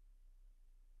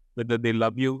 whether they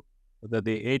love you, whether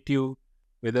they hate you,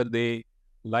 whether they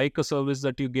like a service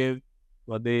that you give,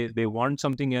 or they want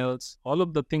something else. All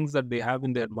of the things that they have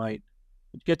in their mind,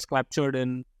 it gets captured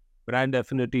in brand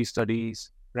affinity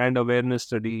studies, brand awareness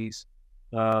studies,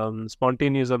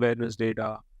 spontaneous awareness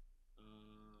data,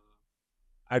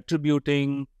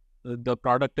 attributing the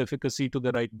product efficacy to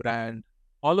the right brand.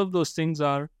 All of those things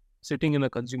are sitting in a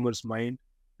consumer's mind,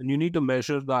 and you need to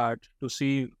measure that to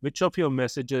see which of your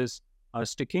messages are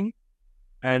sticking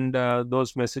and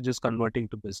those messages converting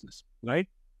to business, right?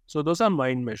 So those are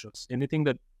mind measures, anything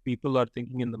that people are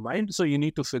thinking in the mind. So you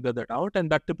need to figure that out, and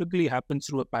that typically happens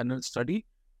through a panel study.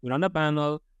 You run a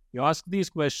panel, you ask these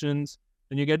questions,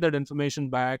 and you get that information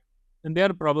back, and they are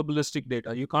probabilistic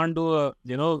data. You can't do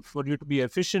for you to be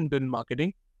efficient in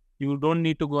marketing, you don't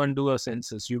need to go and do a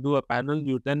census. You do a panel,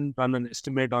 you then run an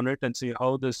estimate on it and see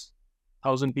how this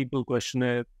 1,000 people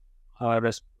questionnaire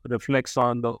reflects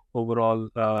on the overall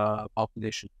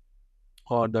population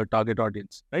or the target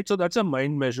audience, right? So that's a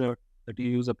mind measure that you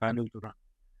use a panel to run.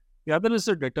 The other is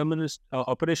a determinist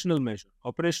operational measure.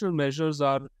 Operational measures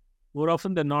are more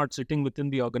often than not sitting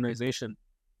within the organization,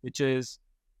 which is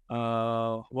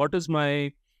what is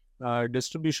my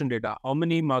distribution data? How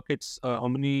many markets, how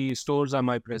many stores am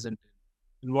I present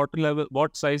in? What level,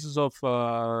 what sizes of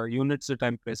units that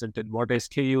I'm present in? What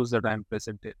SKUs that I'm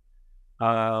present in?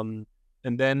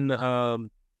 And then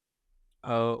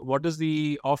what is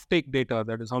the offtake data?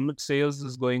 That is how much sales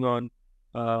is going on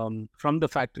from the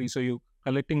factory. So you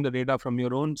collecting the data from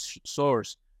your own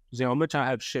source to say how much I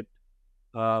have shipped.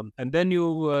 And then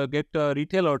you get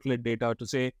retail outlet data to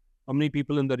say how many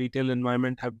people in the retail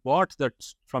environment have bought that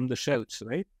from the shelves,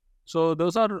 right? So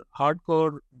those are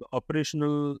hardcore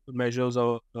operational measures.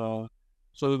 So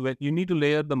when you need to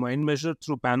layer the mind measure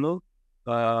through panel,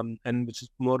 and which is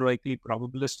more likely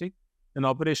probabilistic, an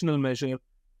operational measure,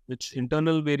 which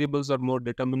internal variables are more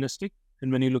deterministic.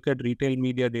 And when you look at retail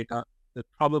media data, that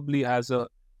probably has a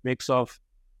mix of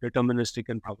deterministic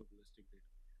and probabilistic data.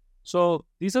 So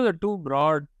these are the two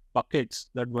broad buckets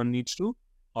that one needs to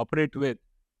operate with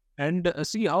and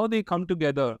see how they come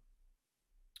together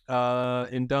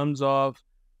in terms of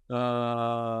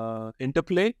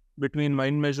interplay between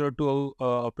mind measure to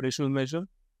operational measure,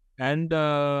 and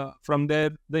from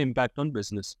there the impact on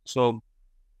business. So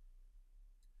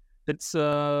it's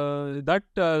that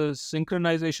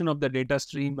synchronization of the data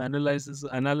stream, analysis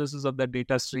of the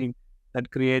data stream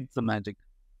that creates the magic.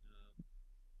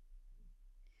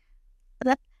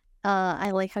 That I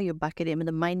like how you bucket it in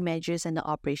the mind measures and the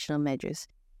operational measures.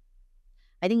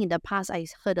 I think in the past, I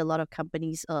heard a lot of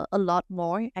companies, a lot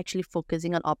more actually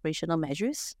focusing on operational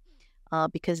measures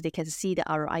because they can see the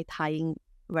ROI tying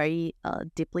very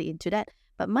deeply into that.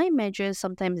 But mind measures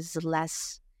sometimes is a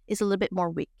little bit more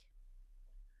weak.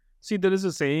 See, there is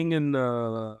a saying in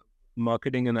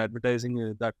marketing and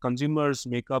advertising that consumers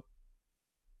make up,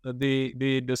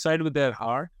 they decide with their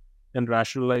heart and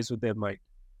rationalize with their mind.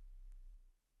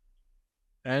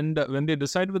 And when they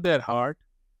decide with their heart,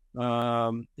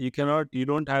 you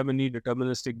don't have any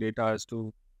deterministic data as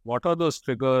to what are those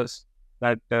triggers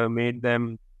that made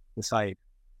them decide,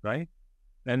 right?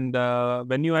 And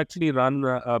when you actually run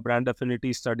brand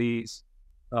affinity studies,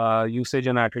 usage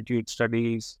and attitude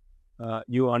studies,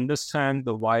 you understand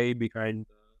the why behind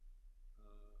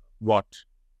what.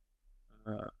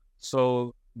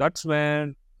 So that's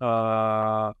when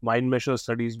mind measure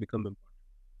studies become important.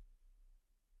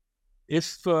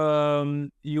 If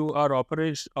you are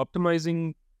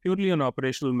optimizing purely on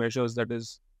operational measures, that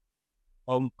is,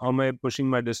 how am I pushing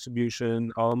my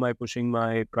distribution? How am I pushing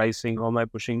my pricing? How am I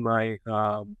pushing my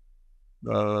uh,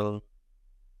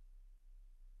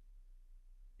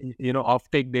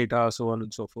 offtake data, so on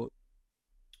and so forth.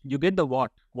 You get the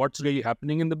what's really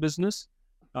happening in the business,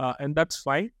 and that's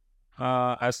fine.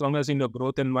 As long as in a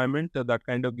growth environment, that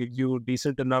kind of gives you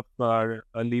decent enough a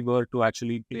lever to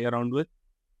actually play around with.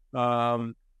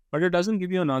 But it doesn't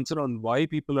give you an answer on why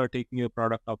people are taking your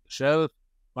product off the shelf,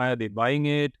 why are they buying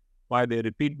it, why they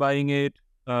repeat buying it,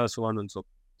 so on and so forth.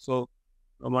 So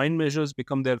mind measures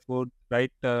become therefore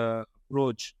right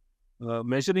approach.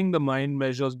 Measuring the mind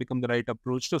measures become the right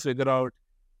approach to figure out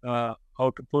how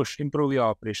to improve your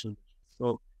operation.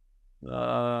 So,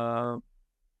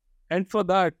 and for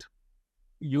that,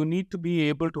 you need to be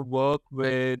able to work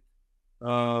with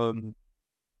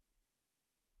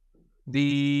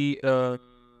the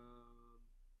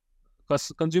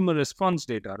consumer response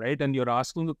data, right? And you're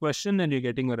asking a question and you're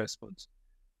getting a response.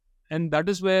 And that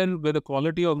is where the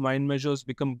quality of mind measures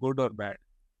become good or bad.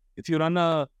 If you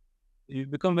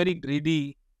become very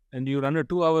greedy and you run a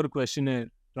 2-hour questionnaire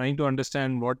trying to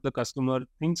understand what the customer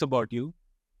thinks about you,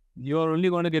 you're only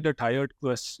going to get a tired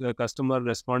customer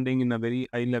responding in a very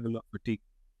high level of fatigue.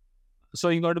 So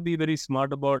you got to be very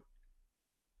smart about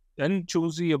and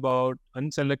choosy about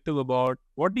and selective about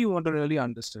what do you want to really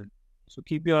understand. So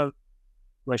keep your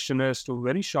questionnaires to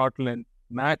very short length,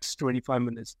 max 25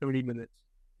 minutes, 30 minutes.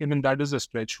 Even that is a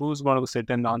stretch. Who's going to sit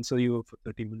and answer you for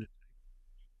 30 minutes?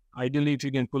 Ideally, if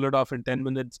you can pull it off in 10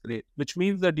 minutes, great. Which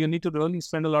means that you need to really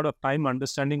spend a lot of time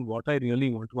understanding what I really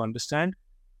want to understand,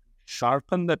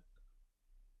 sharpen that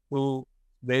to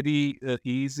very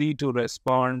easy to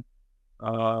respond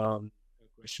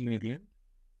questionnaire.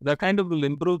 That kind of will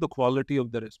improve the quality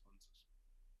of the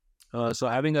responses. So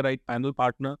having a right panel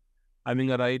partner,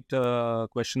 having a right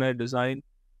questionnaire design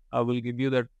will give you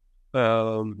that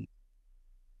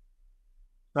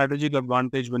strategic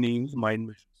advantage when you use mind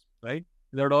measures, right?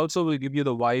 That also will give you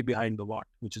the why behind the what,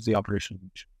 which is the operational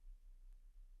measure.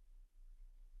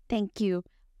 Thank you.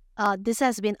 This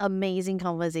has been amazing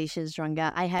conversations,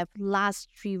 Ranga. I have last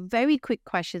 3 very quick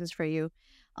questions for you.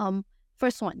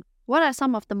 First one, what are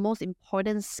some of the most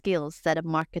important skills that a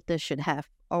marketer should have,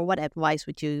 or what advice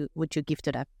would you give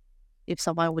to them if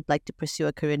someone would like to pursue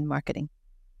a career in marketing?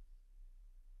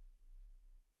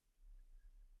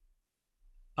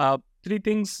 3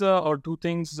 things or 2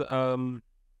 things.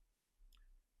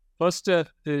 First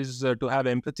is to have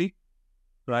empathy,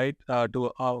 right?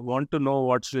 To want to know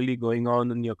what's really going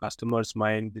on in your customer's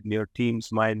mind, in your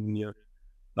team's mind, in your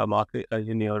market,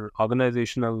 in your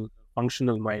organizational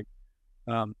functional mind,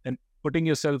 and putting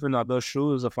yourself in other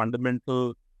shoes, a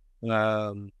fundamental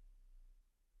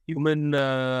human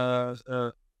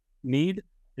need.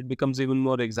 It becomes even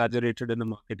more exaggerated in a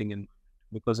marketing environment,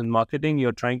 because in marketing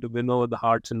you're trying to win over the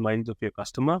hearts and minds of your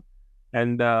customer,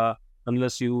 and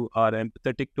unless you are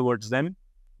empathetic towards them,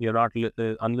 you're not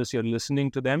unless you're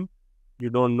listening to them, you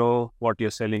don't know what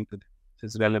you're selling to them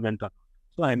is relevant or not.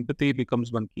 So empathy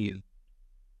becomes one key element.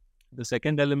 The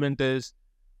second element is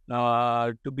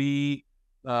to be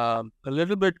a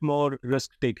little bit more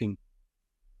risk taking,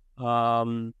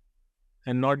 and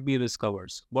not be risk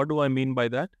averse. What do I mean by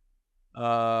that?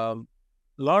 A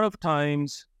lot of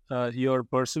times you're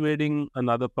persuading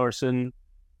another person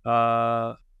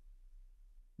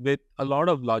with a lot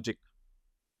of logic,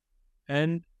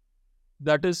 and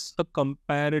that is a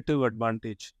comparative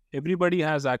advantage. Everybody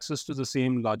has access to the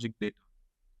same logic data.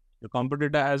 Your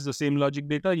competitor has the same logic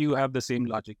data, you have the same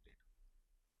logic data.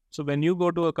 So when you go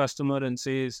to a customer and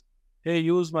says, hey,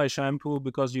 use my shampoo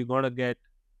because you're going to get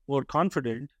more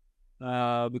confident,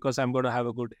 because I'm going to have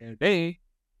a good hair day,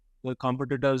 the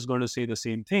competitor is going to say the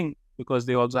same thing because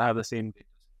they also have the same data.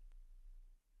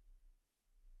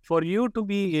 For you to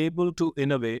be able to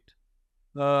innovate,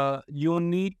 for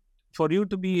you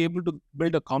to be able to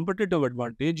build a competitive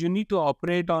advantage, you need to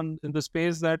operate in the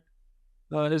space that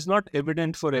is not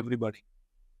evident for everybody.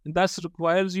 And that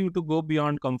requires you to go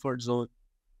beyond comfort zone,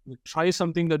 try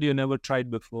something that you never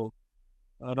tried before,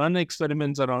 run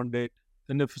experiments around it,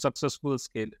 and if successful,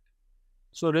 scale it.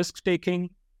 So risk-taking,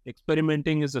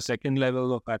 experimenting is the second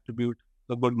level of attribute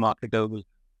a good marketer will,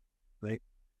 right?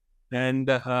 And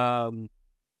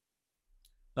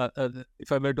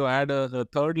if I were to add a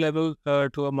third level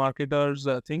to a marketer's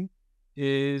thing,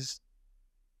 is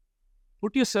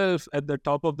put yourself at the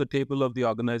top of the table of the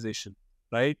organization,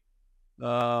 right?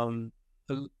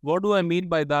 What do I mean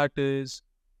by that is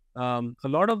a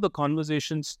lot of the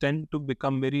conversations tend to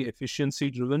become very efficiency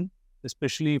driven,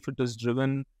 especially if it is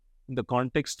driven in the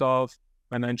context of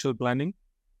financial planning.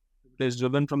 It is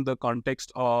driven from the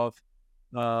context of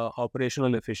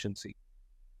operational efficiency,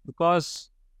 because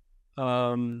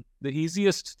the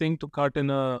easiest thing to cut in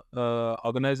a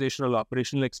organizational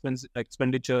operational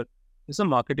expenditure is a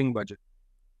marketing budget.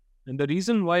 And the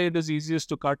reason why it is easiest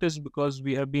to cut is because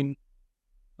we have been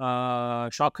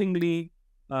shockingly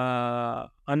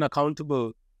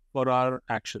unaccountable for our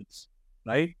actions,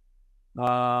 right?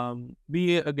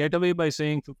 We get away by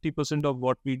saying 50% of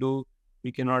what we do,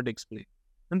 we cannot explain.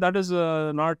 And that is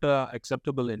not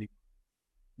acceptable anymore.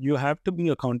 You have to be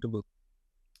accountable.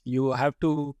 You have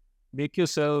to make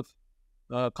yourself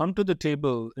come to the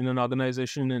table in an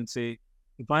organization and say,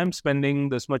 if I'm spending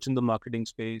this much in the marketing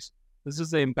space, this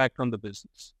is the impact on the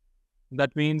business.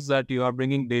 That means that you are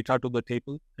bringing data to the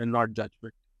table and not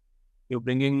judgment. You're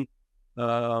bringing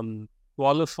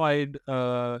qualified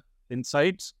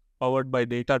insights powered by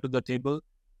data to the table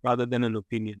rather than an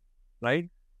opinion, right?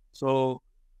 So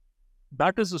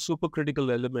that is a super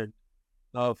critical element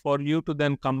for you to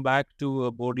then come back to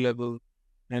a board level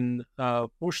and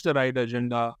push the right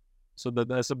agenda so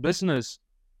that as a business,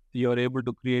 you're able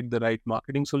to create the right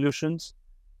marketing solutions,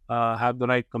 have the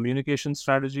right communication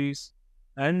strategies,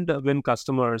 and win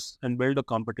customers and build a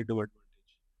competitive advantage.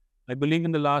 I believe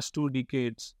in the last 2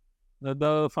 decades,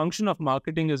 the function of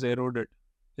marketing is eroded,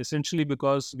 essentially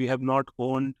because we have not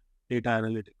owned data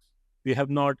analytics. We have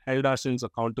not held ourselves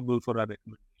accountable for our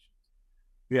recommendations.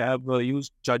 We have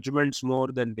used judgments more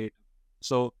than data.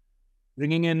 So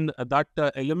bringing in that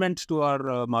element to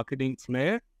our marketing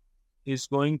flair is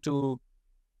going to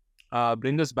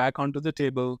bring us back onto the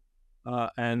table,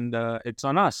 and it's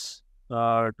on us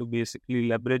to basically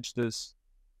leverage this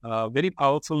very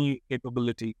powerful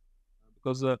capability.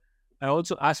 Because I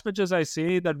also, as much as I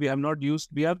say that we have not used,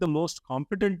 we have the most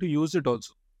competent to use it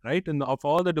also, right? And of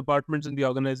all the departments in the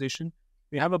organization,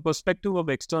 we have a perspective of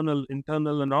external,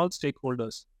 internal, and all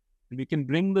stakeholders. And we can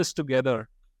bring this together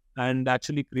and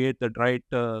actually create the right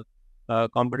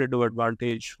competitive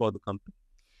advantage for the company.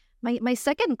 My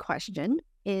second question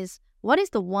is, what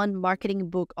is the one marketing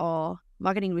book or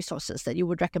marketing resources that you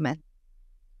would recommend?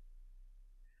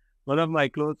 One of my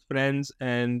close friends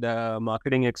and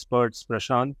marketing experts,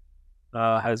 Prashant,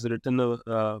 has written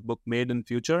a book, Made in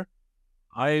Future.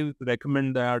 I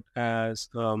recommend that as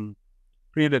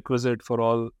prerequisite for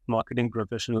all marketing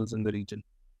professionals in the region.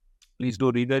 Please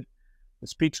do read it. It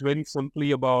speaks very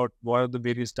simply about what are the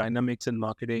various dynamics in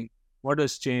marketing, what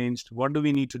has changed, what do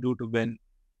we need to do to win,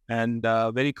 and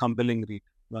very compelling read.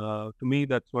 To me,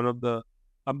 that's one of the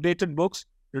updated books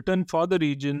written for the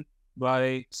region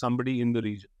by somebody in the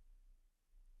region.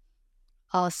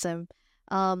 Awesome.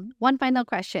 One final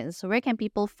question. So where can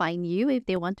people find you if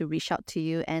they want to reach out to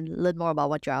you and learn more about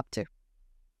what you're up to?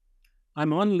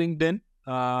 I'm on LinkedIn,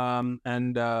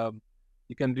 and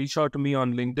you can reach out to me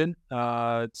on LinkedIn.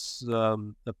 It's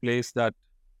a place that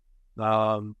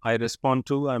I respond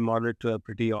to. I monitor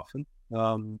pretty often.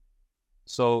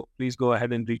 So please go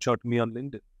ahead and reach out to me on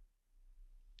LinkedIn.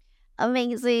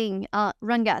 Amazing.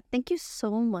 Ranga, thank you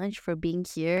so much for being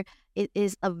here. It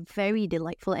is a very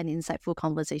delightful and insightful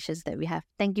conversations that we have.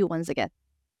 Thank you once again.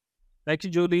 Thank you,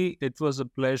 Julie. It was a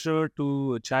pleasure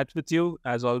to chat with you,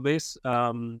 as always.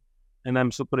 And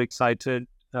I'm super excited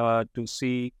to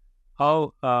see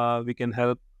how we can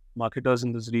help marketers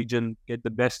in this region get the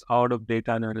best out of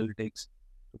data and analytics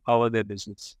to power their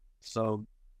business. So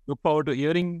look forward to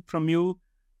hearing from you,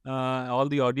 all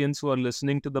the audience who are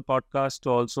listening to the podcast,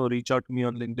 to also reach out to me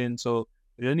on LinkedIn. So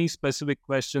if there are any specific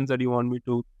questions that you want me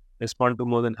to respond to,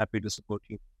 more than happy to support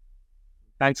you.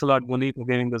 Thanks a lot, Muni, for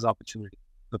giving this opportunity.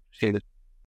 Appreciate it.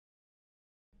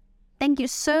 Thank you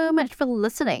so much for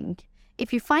listening.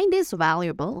 If you find this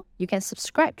valuable, you can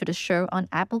subscribe to the show on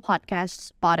Apple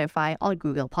Podcasts, Spotify, or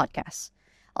Google Podcasts.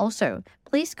 Also,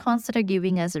 please consider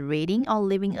giving us a rating or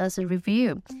leaving us a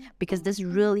review because this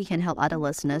really can help other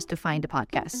listeners to find the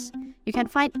podcast. You can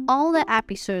find all the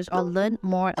episodes or learn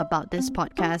more about this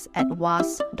podcast at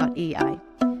was.ai.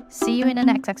 See you in the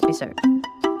next episode.